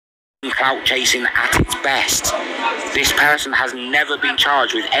clout chasing at its best. This person has never been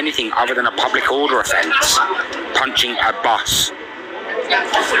charged with anything other than a public order offence, punching a bus.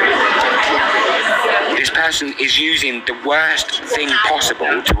 This person is using the worst thing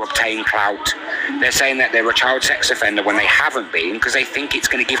possible to obtain clout. They're saying that they're a child sex offender when they haven't been, because they think it's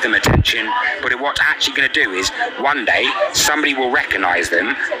going to give them attention. But what's actually going to do is, one day, somebody will recognise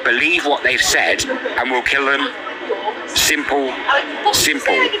them, believe what they've said, and will kill them. Simple.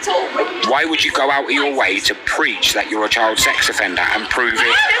 Simple. Why would you go out of your way to preach that you're a child sex offender and prove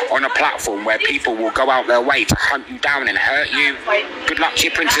it on a platform where people will go out their way to hunt you down and hurt you? Good luck to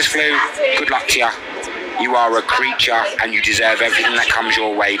you, Princess Fluu. Good luck to you. You are a creature and you deserve everything that comes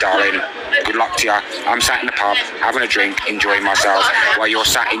your way, darling. Good luck to you. I'm sat in the pub, having a drink, enjoying myself, while you're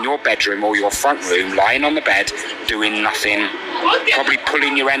sat in your bedroom or your front room, lying on the bed, doing nothing. Probably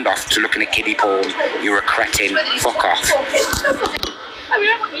pulling your end off to looking at kiddie porn. You're a cretin. Fuck off.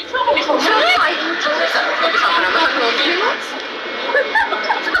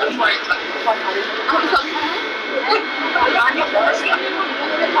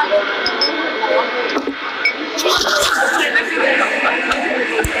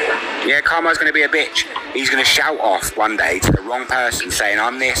 Yeah, Karma's going to be a bitch. He's going to shout off one day to the wrong person saying,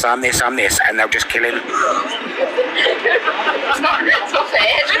 I'm this, I'm this, I'm this, and they'll just kill him.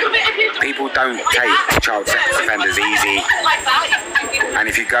 People don't take child sex offenders easy. And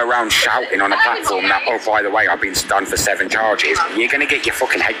if you go around shouting on a platform that, oh, by the way, I've been done for 7 charges, you're going to get your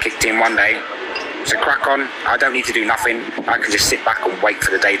fucking head kicked in one day. So crack on. I don't need to do nothing. I can just sit back and wait for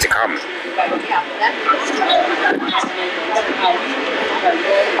the day to come.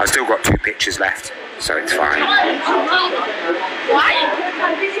 I've still got 2 pictures left, so it's fine.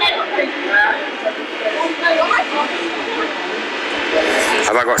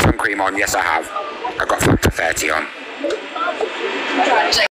 Have I got sun cream on? Yes, I have. I've got Factor 30 on.